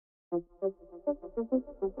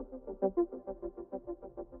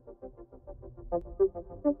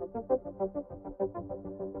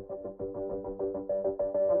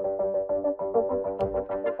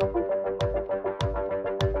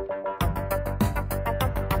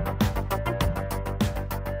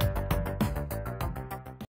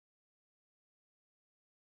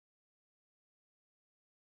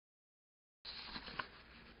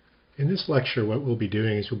In this lecture, what we'll be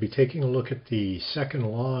doing is we'll be taking a look at the second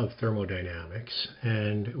law of thermodynamics,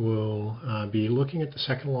 and we'll be looking at the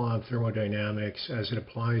second law of thermodynamics as it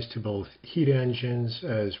applies to both heat engines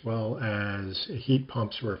as well as heat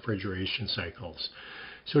pumps or refrigeration cycles.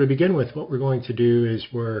 So to begin with, what we're going to do is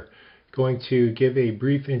we're going to give a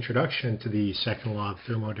brief introduction to the second law of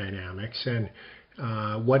thermodynamics and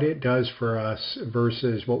what it does for us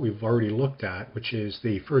versus what we've already looked at, which is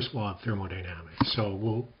the first law of thermodynamics. So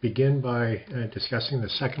we'll begin by discussing the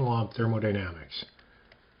second law of thermodynamics.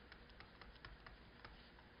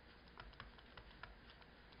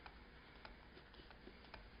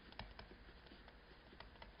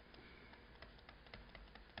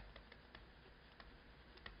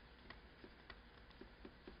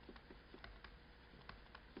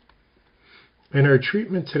 And our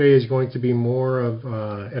treatment today is going to be more of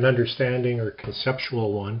an understanding or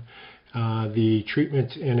conceptual one. The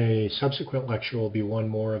treatment in a subsequent lecture will be one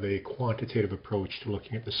more of a quantitative approach to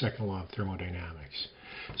looking at the second law of thermodynamics.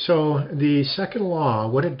 So the second law,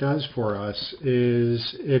 what it does for us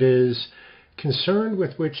is it is concerned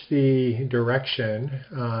with which the direction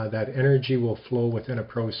that energy will flow within a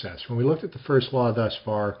process. When we looked at the first law thus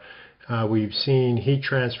far, we've seen heat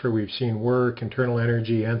transfer, we've seen work, internal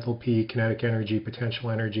energy, enthalpy, kinetic energy, potential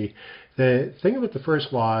energy. The thing about the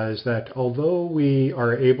first law is that although we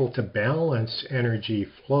are able to balance energy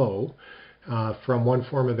flow from one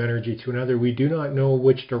form of energy to another, we do not know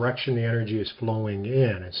which direction the energy is flowing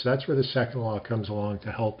in. And so that's where the second law comes along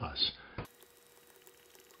to help us.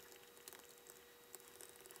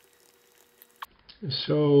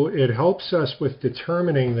 So it helps us with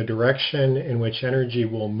determining the direction in which energy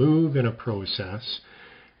will move in a process,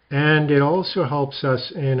 and it also helps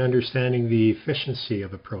us in understanding the efficiency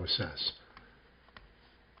of a process.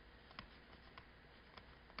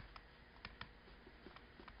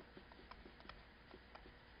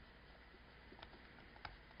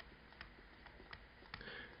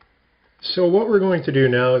 So what we're going to do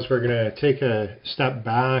now is we're going to take a step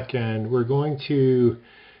back and we're going to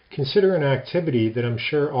consider an activity that I'm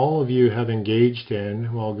sure all of you have engaged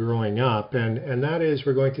in while growing up, and that is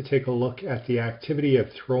we're going to take a look at the activity of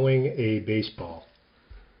throwing a baseball.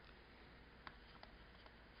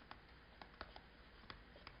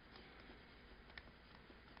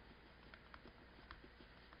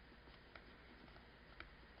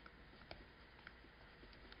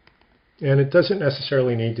 And it doesn't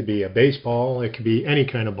necessarily need to be a baseball, it could be any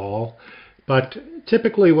kind of ball, but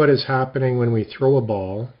typically what is happening when we throw a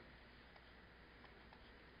ball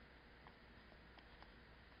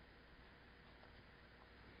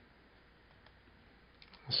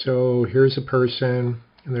So here's a person,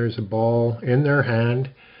 and there's a ball in their hand,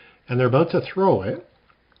 and they're about to throw it.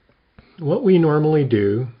 What we normally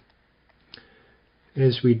do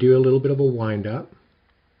is we do a little bit of a wind-up.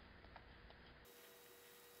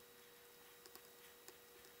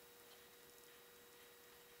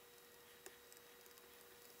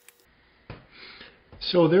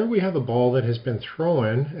 So there we have a ball that has been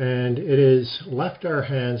thrown, and it has left our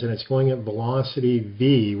hands, and it's going at velocity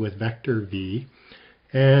v with vector v.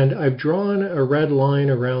 And I've drawn a red line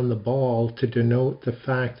around the ball to denote the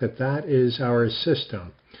fact that that is our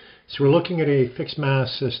system. So we're looking at a fixed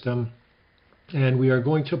mass system, and we are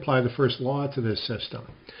going to apply the first law to this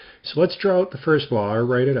system. So let's draw out the first law, or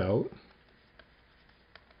write it out.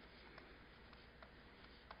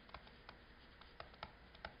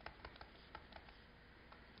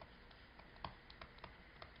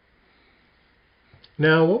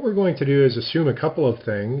 Now what we're going to do is assume a couple of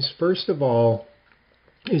things. First of all,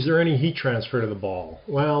 is there any heat transfer to the ball?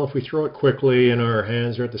 Well, if we throw it quickly and our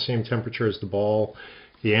hands are at the same temperature as the ball,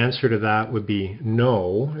 the answer to that would be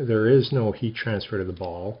no, there is no heat transfer to the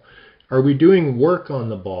ball. Are we doing work on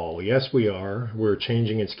the ball? Yes, we are. We're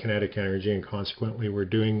changing its kinetic energy, and consequently we're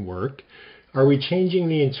doing work. Are we changing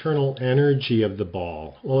the internal energy of the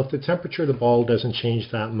ball? Well, if the temperature of the ball doesn't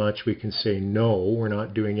change that much, we can say no, we're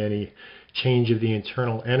not doing any change of the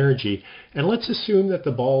internal energy. And let's assume that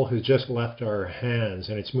the ball has just left our hands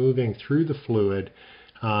and it's moving through the fluid,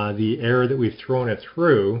 the air that we've thrown it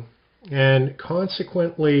through, and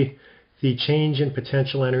consequently the change in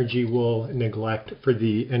potential energy will neglect for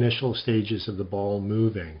the initial stages of the ball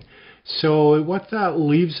moving. So what that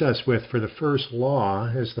leaves us with for the first law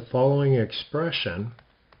is the following expression.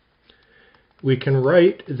 We can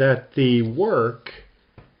write that the work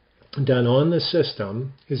done on the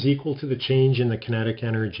system is equal to the change in the kinetic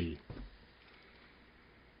energy.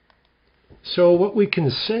 So what we can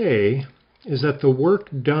say is that the work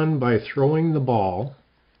done by throwing the ball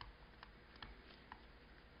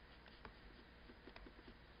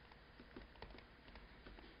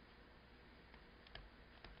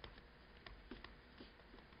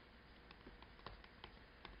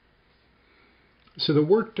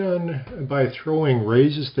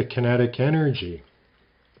raises the kinetic energy.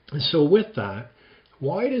 So with that,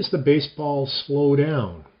 why does the baseball slow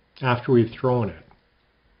down after we've thrown it?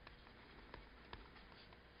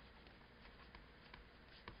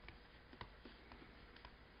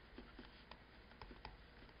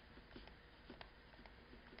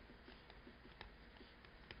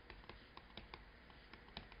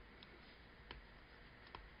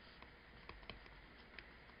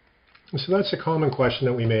 So that's a common question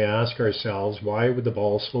that we may ask ourselves. Why would the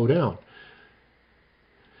ball slow down?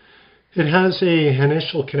 It has an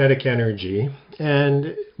initial kinetic energy,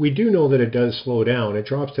 and we do know that it does slow down. It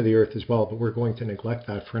drops to the earth as well, but we're going to neglect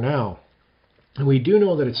that for now. And we do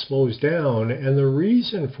know that it slows down, and the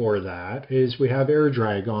reason for that is we have air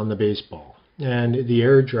drag on the baseball. And the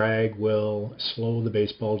air drag will slow the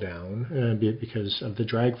baseball down because of the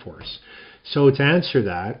drag force. So to answer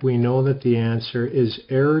that, we know that the answer is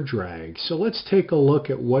air drag. So let's take a look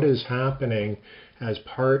at what is happening as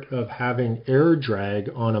part of having air drag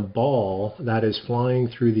on a ball that is flying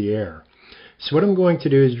through the air. So what I'm going to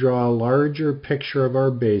do is draw a larger picture of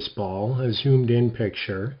our baseball, a zoomed in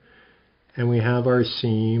picture, and we have our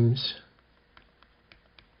seams.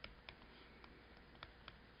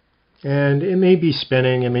 And it may be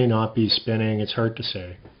spinning, it may not be spinning, it's hard to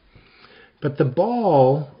say. But the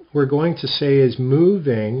ball, we're going to say, is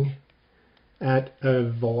moving at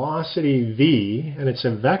a velocity v, and it's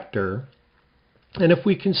a vector. And if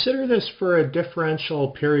we consider this for a differential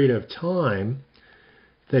period of time,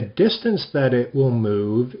 the distance that it will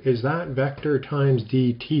move is that vector times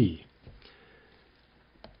dt.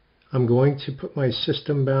 I'm going to put my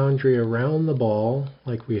system boundary around the ball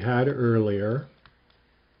like we had earlier.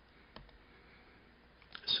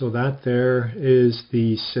 So that there is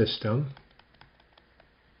the system.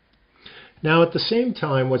 Now at the same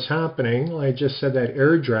time, what's happening, I just said that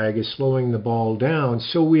air drag is slowing the ball down,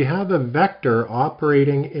 so we have a vector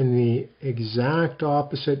operating in the exact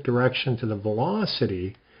opposite direction to the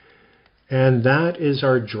velocity, and that is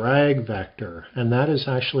our drag vector, and that is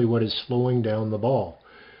actually what is slowing down the ball.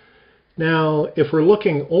 Now, if we're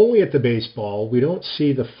looking only at the baseball, we don't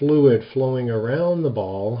see the fluid flowing around the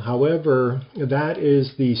ball. However, that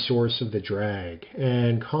is the source of the drag.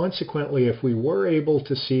 And consequently, if we were able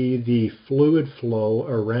to see the fluid flow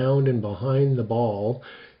around and behind the ball,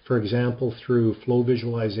 for example, through flow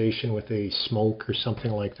visualization with a smoke or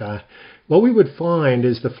something like that, what we would find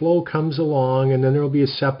is the flow comes along and then there will be a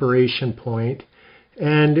separation point.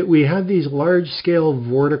 And we have these large-scale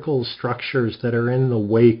vertical structures that are in the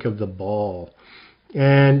wake of the ball.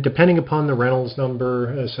 And depending upon the Reynolds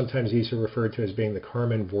number, sometimes these are referred to as being the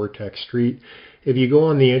Kármán vortex street. If you go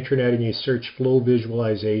on the internet and you search flow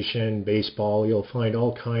visualization, baseball, you'll find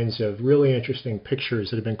all kinds of really interesting pictures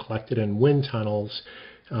that have been collected in wind tunnels.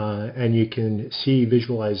 And you can see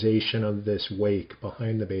visualization of this wake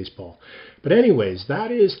behind the baseball. But anyways, that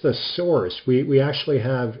is the source. We actually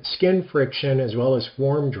have skin friction as well as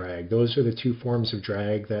form drag. Those are the two forms of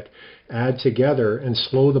drag that add together and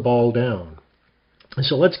slow the ball down.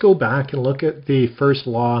 So let's go back and look at the first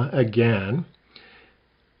law again.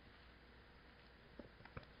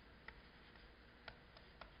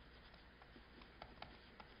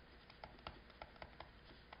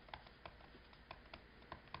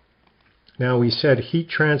 Now we said heat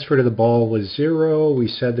transfer to the ball was 0. We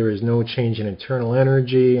said there is no change in internal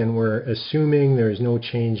energy, and we're assuming there is no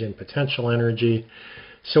change in potential energy.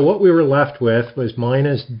 So what we were left with was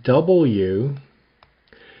minus W.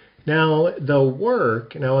 Now the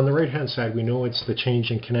work, now on the right hand side we know it's the change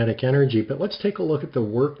in kinetic energy, but let's take a look at the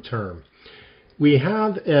work term. We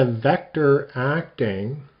have a vector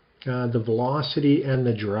acting, the velocity and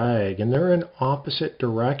the drag, and they're in opposite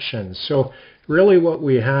directions. So really what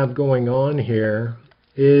we have going on here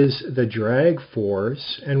is the drag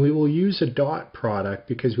force, and we will use a dot product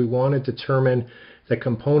because we want to determine the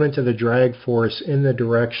component of the drag force in the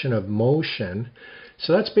direction of motion.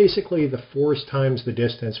 So that's basically the force times the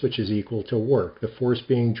distance, which is equal to work. The force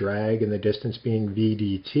being drag and the distance being v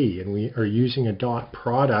dt, and we are using a dot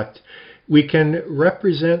product. We can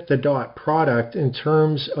represent the dot product in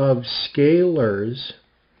terms of scalars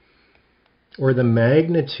or the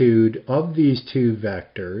magnitude of these two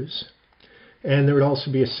vectors, and there would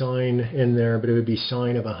also be a sign in there, but it would be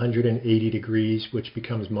sine of 180 degrees, which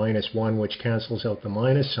becomes -1, which cancels out the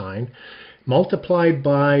minus sign, multiplied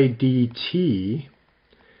by dt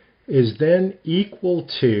is then equal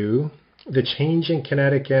to the change in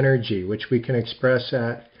kinetic energy, which we can express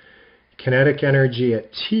at kinetic energy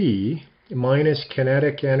at t minus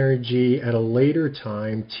kinetic energy at a later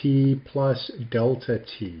time, t plus delta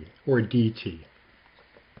t, or dt.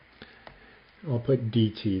 I'll put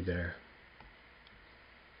dt there.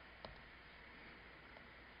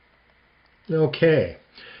 Okay,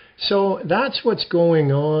 so that's what's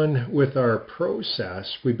going on with our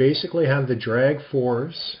process. We basically have the drag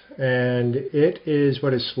force, and it is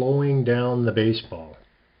what is slowing down the baseball.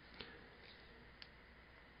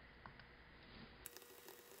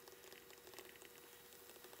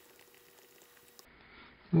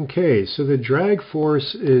 Okay, so the drag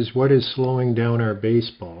force is what is slowing down our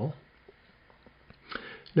baseball.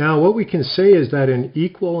 Now, what we can say is that an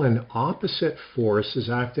equal and opposite force is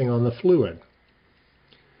acting on the fluid.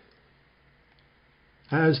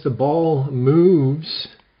 As the ball moves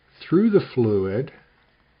through the fluid,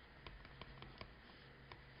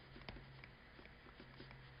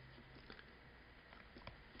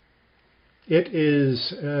 it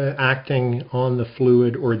is acting on the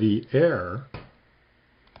fluid or the air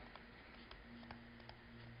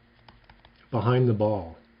behind the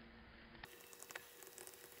ball.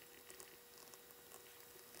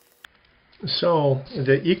 So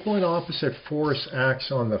the equal and opposite force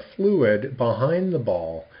acts on the fluid behind the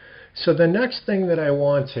ball. So the next thing that I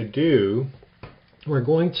want to do, we're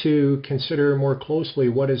going to consider more closely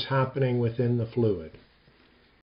what is happening within the fluid.